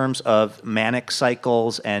in terms of manic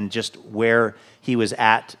cycles and just where he was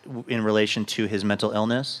at in relation to his mental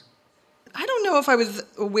illness? I don't know if I was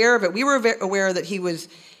aware of it. We were aware that he was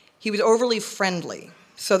overly friendly,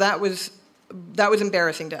 so that was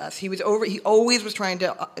embarrassing to us. He always was trying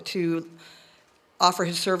to offer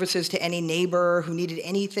his services to any neighbor who needed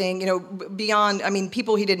anything. Beyond. I mean,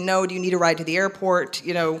 people he didn't know. Do you need a ride to the airport? Do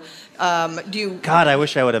you? God, I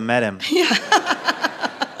wish I would have met him. Yeah.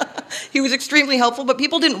 He was extremely helpful, but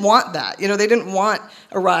people didn't want that. They didn't want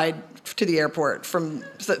a ride to the airport from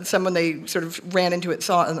someone they sort of ran into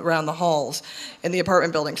saw around the halls in the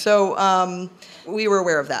apartment building. So we were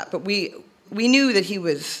aware of that, but we knew that he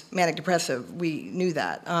was manic depressive. We knew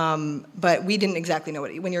that, but we didn't exactly know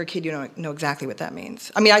when you're a kid, you don't know exactly what that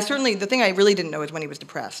means. I mean, the thing I really didn't know is when he was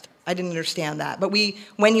depressed. I didn't understand that, but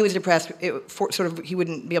when he was depressed, he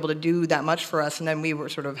wouldn't be able to do that much for us, and then we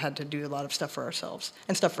had to do a lot of stuff for ourselves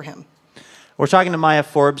and stuff for him. We're talking to Maya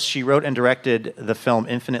Forbes. She wrote and directed the film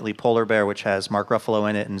Infinitely Polar Bear, which has Mark Ruffalo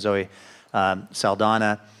in it and Zoe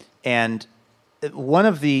Saldana. And one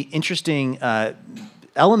of the interesting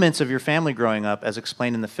elements of your family growing up, as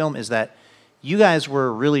explained in the film, is that you guys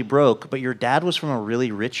were really broke, but your dad was from a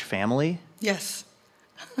really rich family? Yes.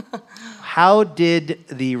 How did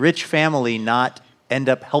the rich family not end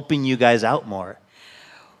up helping you guys out more?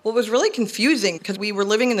 Well, it was really confusing because we were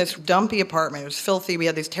living in this dumpy apartment. It was filthy. We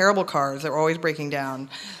had these terrible cars that were always breaking down.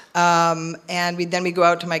 And we'd go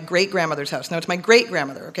out to my great-grandmother's house. Now, it's my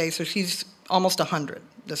great-grandmother, okay? So she's almost 100,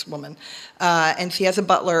 this woman. And she has a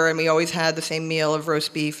butler, and we always had the same meal of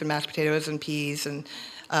roast beef and mashed potatoes and peas and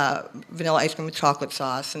vanilla ice cream with chocolate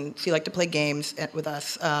sauce. And she liked to play games with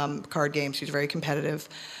us, card games. She was very competitive.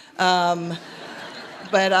 But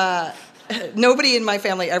nobody in my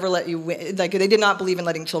family ever let you win. Like, they did not believe in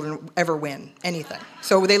letting children ever win anything.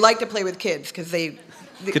 So they liked to play with kids because they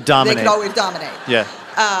could dominate. They could always dominate. Yeah.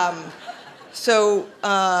 So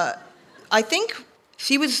I think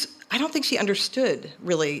I don't think she understood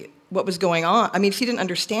really what was going on. I mean, she didn't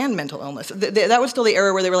understand mental illness. That was still the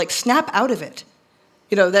era where they were like, snap out of it.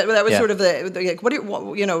 That was sort of the like,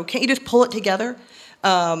 can't you just pull it together?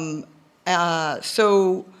 So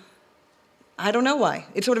I don't know why.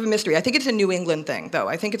 It's sort of a mystery. I think it's a New England thing, though.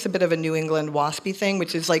 I think it's a bit of a New England waspy thing,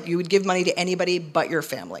 which is like you would give money to anybody but your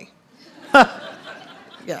family.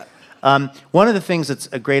 Yeah. One of the things that's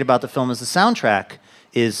great about the film is the soundtrack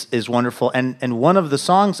is wonderful, and one of the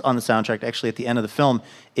songs on the soundtrack, actually at the end of the film,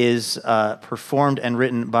 is performed and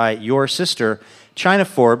written by your sister, China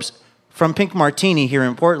Forbes, from Pink Martini here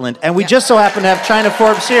in Portland, and we just so happen to have China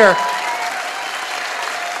Forbes here.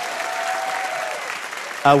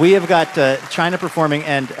 We have got China performing,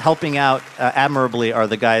 and helping out admirably are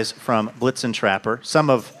the guys from Blitzen Trapper,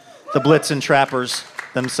 some of the Blitzen Trappers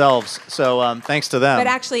themselves. So thanks to them. But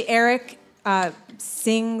actually, Eric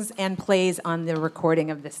sings and plays on the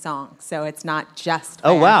recording of this song, so it's not just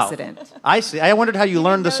by accident. I see. I wondered how you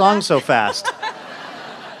learned the song so fast.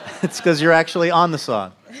 It's because you're actually on the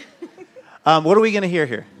song. What are we going to hear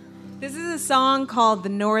here? This is a song called The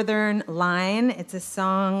Northern Line. It's a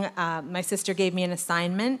song, my sister gave me an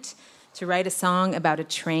assignment to write a song about a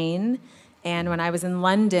train. And when I was in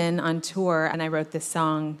London on tour, and I wrote this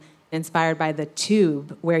song inspired by the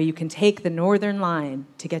tube, where you can take the Northern Line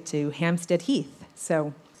to get to Hampstead Heath.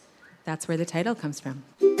 So that's where the title comes from.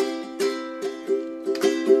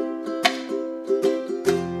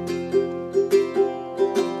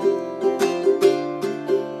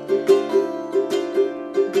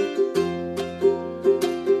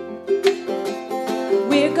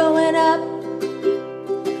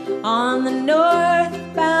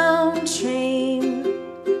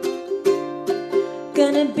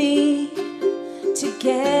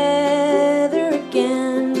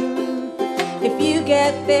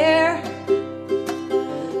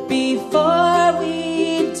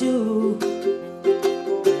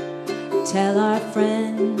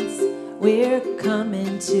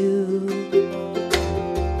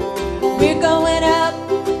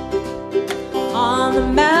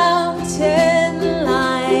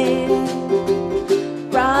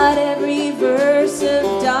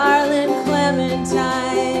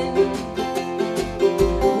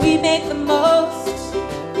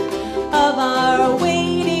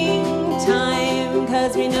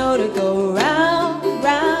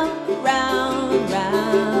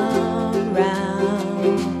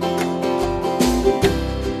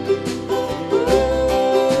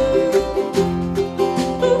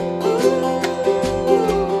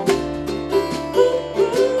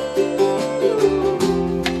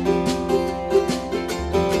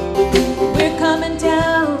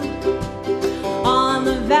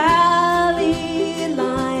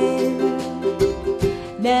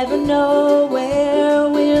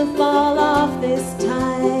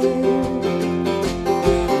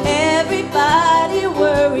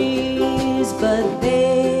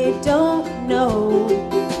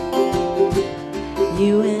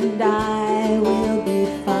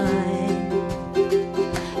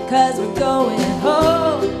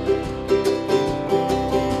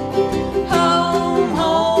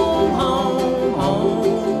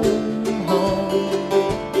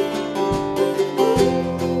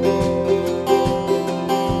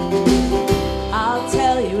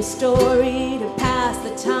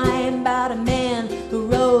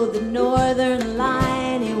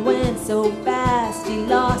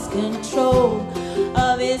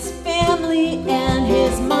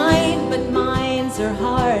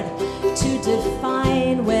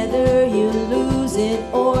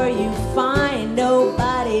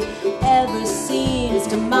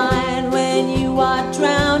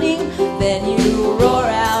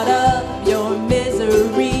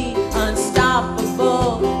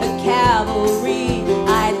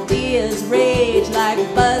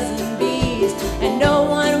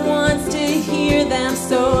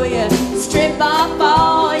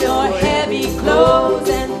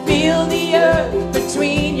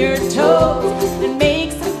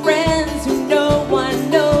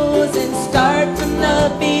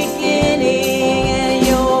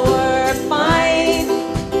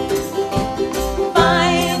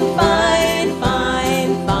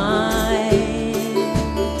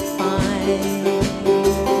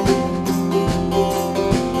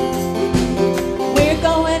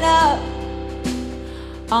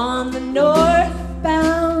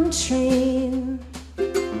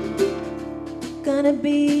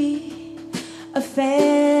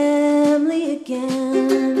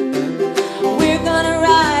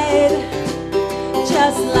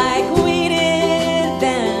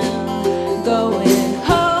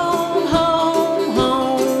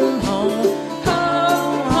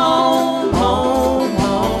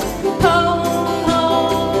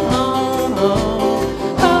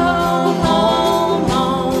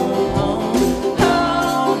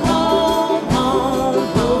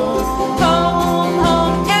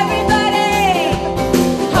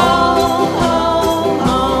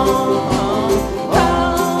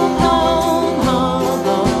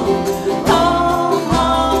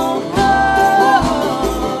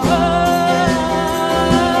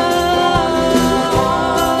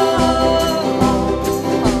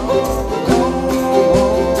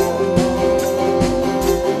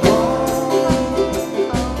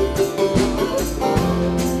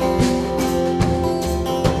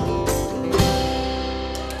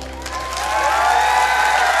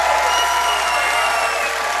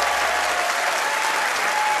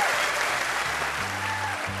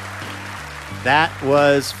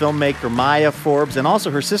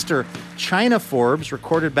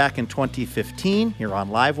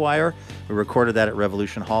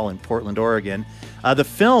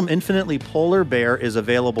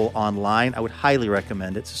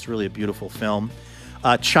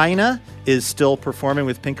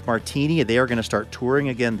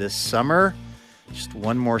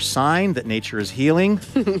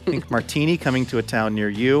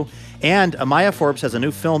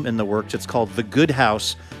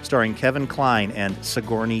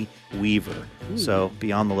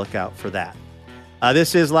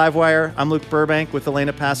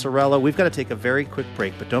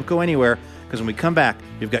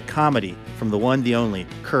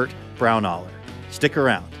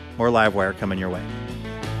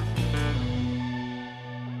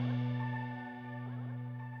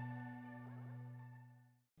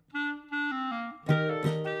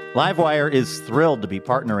 Livewire is thrilled to be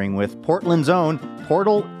partnering with Portland's own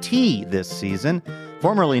Portal Tea this season.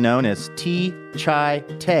 Formerly known as Tea Chai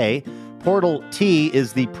Tay, Portal Tea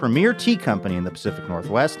is the premier tea company in the Pacific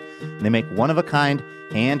Northwest, and they make one-of-a-kind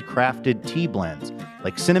handcrafted tea blends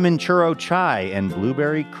like cinnamon churro chai and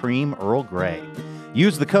blueberry cream Earl Grey.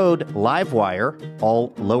 Use the code LIVEWIRE, all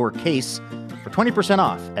lowercase, for 20%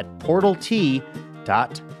 off at portaltea.co.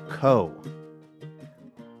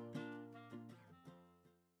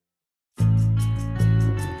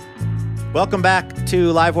 Welcome back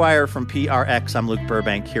to Livewire from PRX. I'm Luke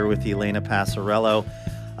Burbank here with Elena Passarello.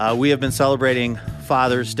 We have been celebrating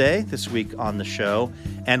Father's Day this week on the show,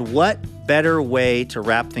 and what better way to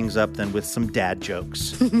wrap things up than with some dad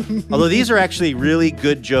jokes? Although these are actually really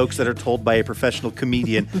good jokes that are told by a professional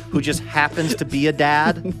comedian who just happens to be a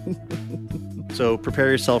dad. So prepare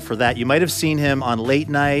yourself for that. You might have seen him on Late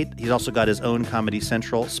Night. He's also got his own Comedy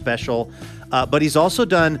Central special, but he's also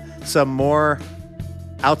done some more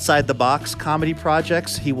outside-the-box comedy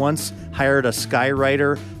projects. He once hired a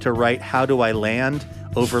skywriter to write How Do I Land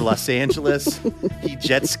over Los Angeles. He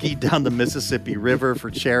jet skied down the Mississippi River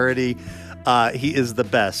for charity. He is the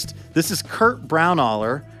best. This is Kurt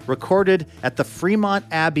Braunohler, recorded at the Fremont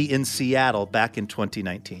Abbey in Seattle back in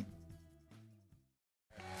 2019.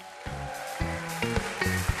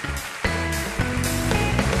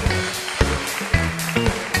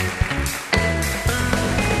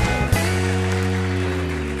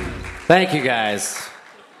 Thank you, guys.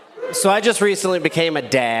 So I just recently became a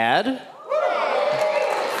dad.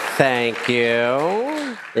 Thank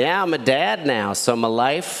you. Yeah, I'm a dad now, so my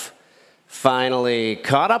life finally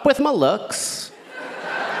caught up with my looks.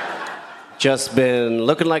 Just been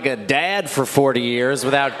looking like a dad for 40 years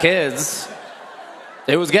without kids.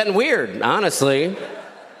 It was getting weird, honestly.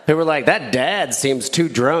 People were like, that dad seems too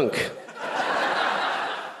drunk.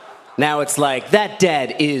 Now it's like, that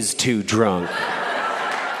dad is too drunk.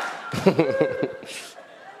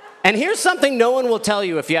 And here's something no one will tell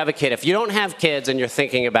you if you have a kid. If you don't have kids and you're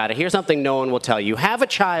thinking about it, here's something no one will tell you. You have a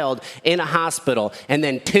child in a hospital, and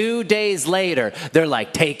then 2 days later, they're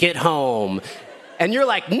like, take it home. And you're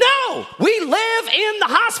like, no, we live in the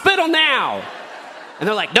hospital now. And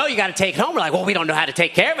they're like, no, you got to take it home. We're like, well, we don't know how to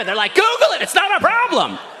take care of it. They're like, Google it. It's not our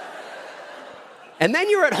problem. And then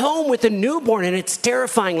you're at home with a newborn, and it's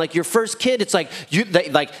terrifying. Like your first kid, it's like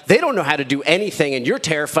they don't know how to do anything, and you're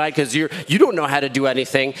terrified because you don't know how to do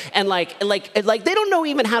anything, and like they don't know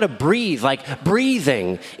even how to breathe. Like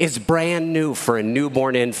breathing is brand new for a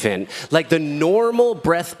newborn infant. Like the normal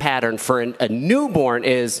breath pattern for a newborn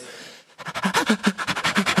is.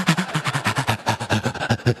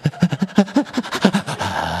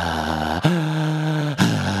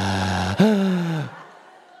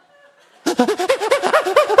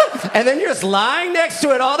 And then you're just lying next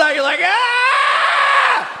to it all night. You're like,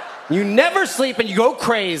 ah! You never sleep and you go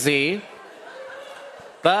crazy.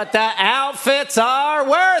 But the outfits are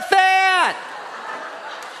worth it.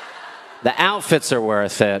 The outfits are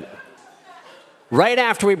worth it. Right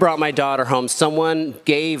after we brought my daughter home, someone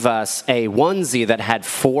gave us a onesie that had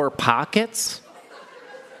 4 pockets.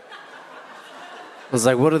 I was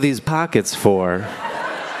like, what are these pockets for?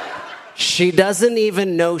 She doesn't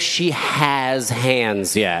even know she has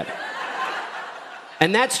hands yet.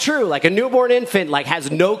 And that's true. Like a newborn infant has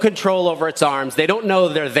no control over its arms. They don't know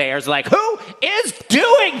they're there. It's like, who is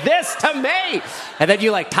doing this to me? And then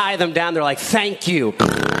you tie them down. They're like, thank you.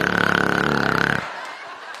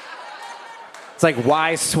 It's like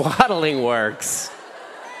why swaddling works.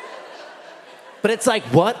 But it's like,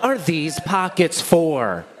 what are these pockets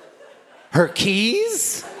for? Her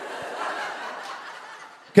keys?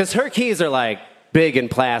 Because her keys are big and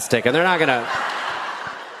plastic, and they're not gonna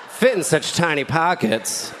fit in such tiny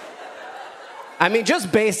pockets. I mean,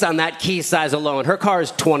 just based on that key size alone, her car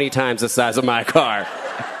is 20 times the size of my car.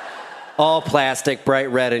 All plastic, bright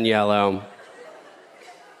red and yellow.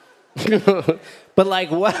 But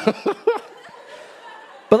what?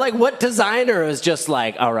 But what designer is just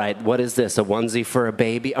all right, what is this, a onesie for a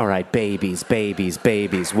baby? All right, babies.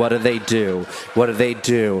 What do they do?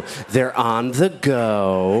 They're on the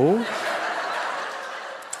go.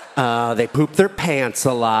 They poop their pants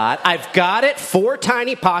a lot. I've got it, 4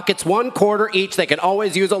 tiny pockets, 1/4 each. They can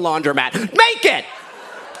always use a laundromat. Make it!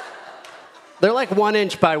 They're 1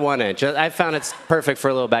 inch by 1 inch. I found it's perfect for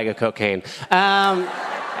a little bag of cocaine.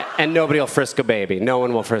 And nobody will frisk a baby. No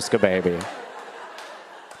one will frisk a baby.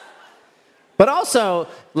 But also,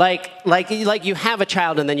 like you have a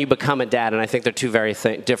child and then you become a dad, and I think they're two very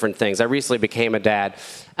different things. I recently became a dad.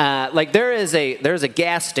 There's a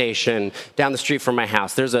gas station down the street from my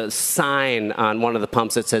house. There's a sign on one of the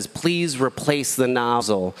pumps that says, "Please replace the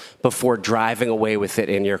nozzle before driving away with it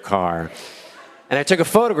in your car." And I took a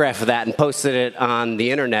photograph of that and posted it on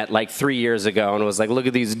the internet like 3 years ago, and was like, "Look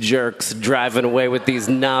at these jerks driving away with these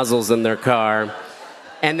nozzles in their car."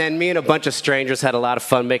 And then me and a bunch of strangers had a lot of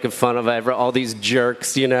fun making fun of all these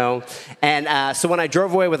jerks, you know. And so when I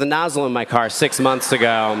drove away with a nozzle in my car 6 months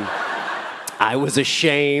ago, I was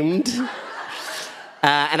ashamed.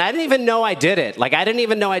 And I didn't even know I did it. Like,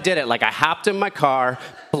 I hopped in my car,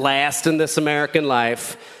 blasting This American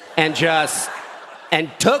Life, and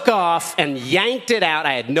took off and yanked it out.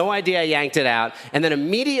 I had no idea I yanked it out. And then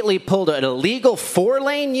immediately pulled an illegal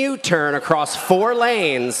 4-lane U-turn across 4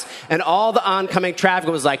 lanes. And all the oncoming traffic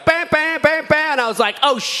was like, bam, bam, bam, bam. And I was like,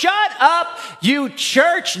 oh, shut up, you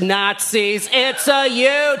church Nazis. It's a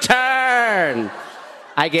U-turn.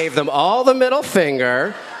 I gave them all the middle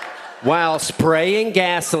finger while spraying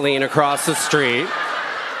gasoline across the street.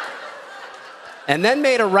 And then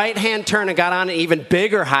made a right-hand turn and got on an even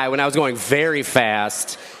bigger high when I was going very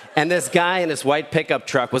fast. And this guy in his white pickup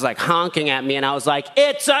truck was like honking at me, and I was like,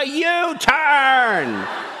 it's a U-turn! And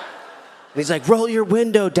he's like, roll your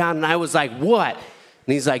window down. And I was like, what?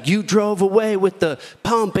 And he's like, you drove away with the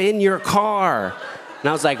pump in your car. And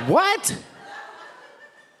I was like, what?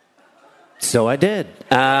 So I did.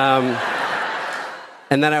 And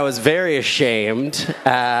then I was very ashamed.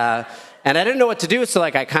 And I didn't know what to do, so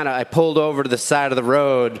I pulled over to the side of the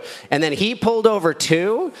road, and then he pulled over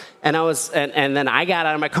too, and then I got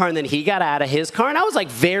out of my car, and then he got out of his car, and I was like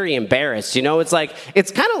very embarrassed, you know. It's kind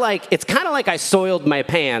of like I soiled my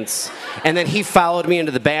pants, and then he followed me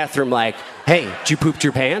into the bathroom like, hey, did you poop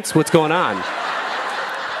your pants? What's going on?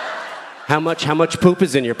 How much poop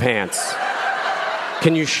is in your pants?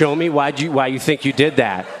 Can you show me why you think you did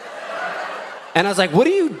that? And I was like, what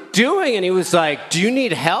are you doing? And he was like, do you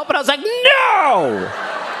need help? And I was like, no!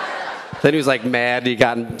 Then he was like mad. He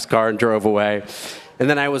got in his car and drove away. And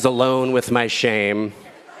then I was alone with my shame. And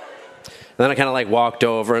then I kind of walked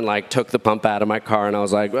over and took the pump out of my car. And I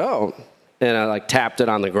was like, oh. And I tapped it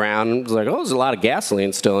on the ground. And was like, oh, there's a lot of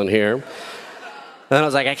gasoline still in here. And then I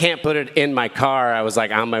was like, I can't put it in my car. I was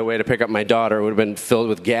on my way to pick up my daughter. It would have been filled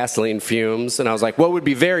with gasoline fumes. And I was like, what would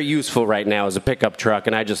be very useful right now is a pickup truck.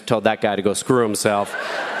 And I just told that guy to go screw himself.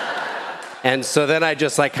 And so then I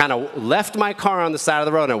just kind of left my car on the side of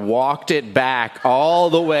the road and walked it back all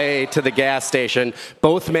the way to the gas station.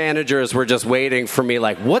 Both managers were just waiting for me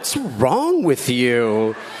what's wrong with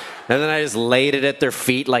you? And then I just laid it at their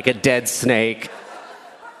feet like a dead snake.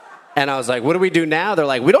 And I was like, what do we do now? They're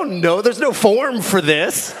like, we don't know. There's no form for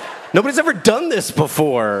this. Nobody's ever done this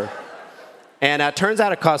before. And it turns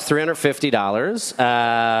out it costs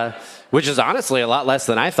 $350, which is honestly a lot less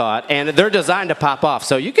than I thought. And they're designed to pop off,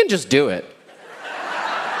 so you can just do it.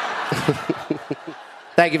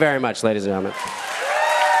 Thank you very much, ladies and gentlemen.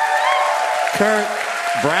 Kurt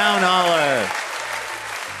Braunohler.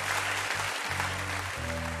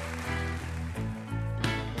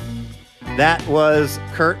 That was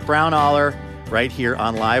Kurt Braunohler right here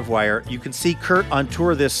on Livewire. You can see Kurt on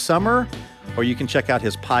tour this summer, or you can check out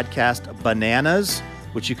his podcast, Bananas,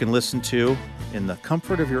 which you can listen to in the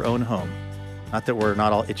comfort of your own home. Not that we're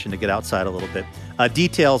not all itching to get outside a little bit.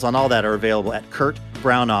 Details on all that are available at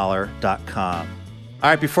kurtbraunohler.com. All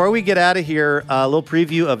right, before we get out of here, a little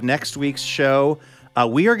preview of next week's show.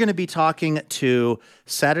 We are going to be talking to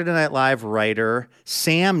Saturday Night Live writer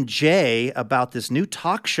Sam Jay about this new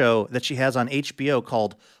talk show that she has on HBO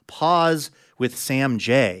called Pause with Sam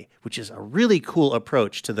Jay, which is a really cool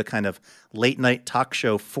approach to the kind of late-night talk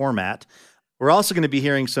show format. We're also going to be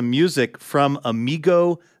hearing some music from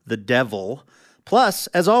Amigo the Devil. Plus,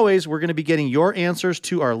 as always, we're going to be getting your answers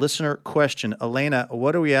to our listener question. Elena,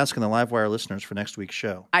 what are we asking the Livewire listeners for next week's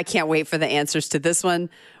show? I can't wait for the answers to this one.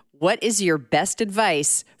 What is your best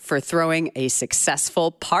advice for throwing a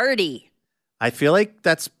successful party? I feel like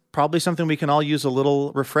that's probably something we can all use a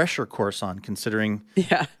little refresher course on, considering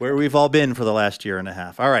where we've all been for the last year and a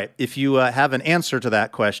half. All right, if you have an answer to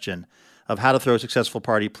that question of how to throw a successful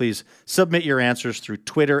party, please submit your answers through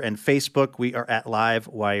Twitter and Facebook. We are at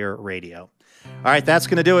Livewire Radio. All right, that's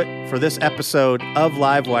going to do it for this episode of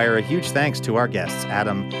Livewire. A huge thanks to our guests,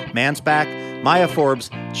 Adam Mansbach, Maya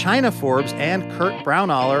Forbes, China Forbes, and Kurt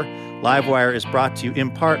Braunohler. Livewire is brought to you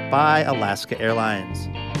in part by Alaska Airlines.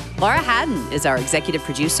 Laura Haddon is our executive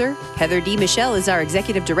producer. Heather D. Michelle is our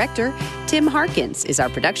executive director. Tim Harkins is our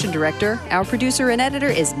production director. Our producer and editor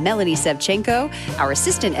is Melanie Sevchenko. Our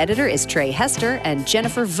assistant editor is Trey Hester. And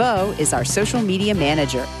Jennifer Vo is our social media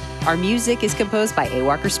manager. Our music is composed by A.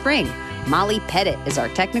 Walker Spring. Molly Pettit is our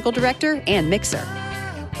technical director and mixer.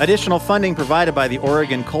 Additional funding provided by the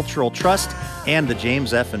Oregon Cultural Trust and the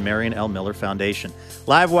James F. and Marion L. Miller Foundation.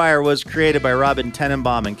 Livewire was created by Robin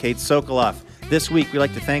Tenenbaum and Kate Sokoloff. This week, we'd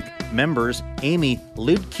like to thank members Amy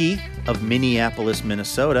Ludke of Minneapolis,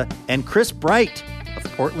 Minnesota, and Chris Bright of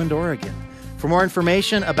Portland, Oregon. For more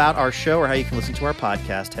information about our show or how you can listen to our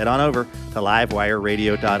podcast, head on over to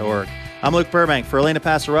livewireradio.org. I'm Luke Burbank. For Elena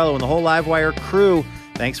Passarello and the whole Livewire crew,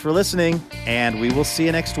 thanks for listening, and we will see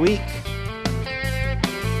you next week.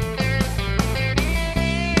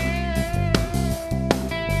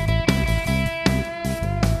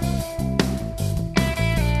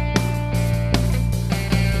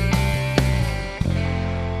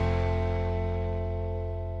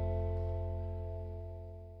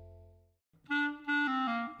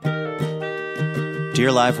 Dear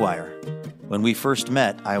Livewire, when we first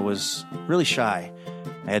met, I was really shy.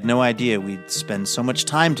 I had no idea we'd spend so much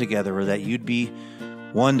time together or that you'd be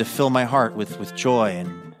one to fill my heart with joy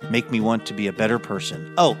and make me want to be a better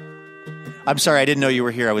person. Oh, I'm sorry, I didn't know you were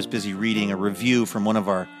here. I was busy reading a review from one of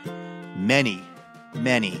our many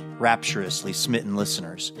rapturously smitten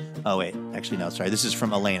listeners. Oh, wait, actually, no, sorry. This is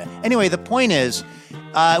from Elena. Anyway, the point is,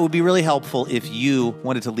 it would be really helpful if you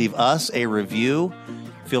wanted to leave us a review.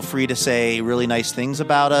 Feel free to say really nice things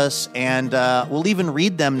about us, and we'll even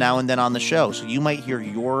read them now and then on the show. So you might hear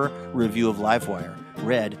your review of Livewire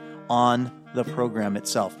read on the program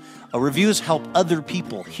itself. Reviews help other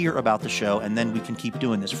people hear about the show, and then we can keep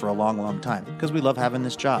doing this for a long, long time because we love having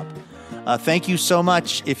this job. Thank you so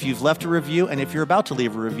much if you've left a review, and if you're about to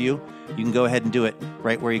leave a review, you can go ahead and do it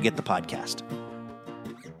right where you get the podcast.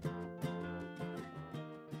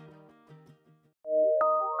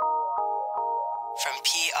 From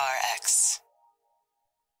PRX.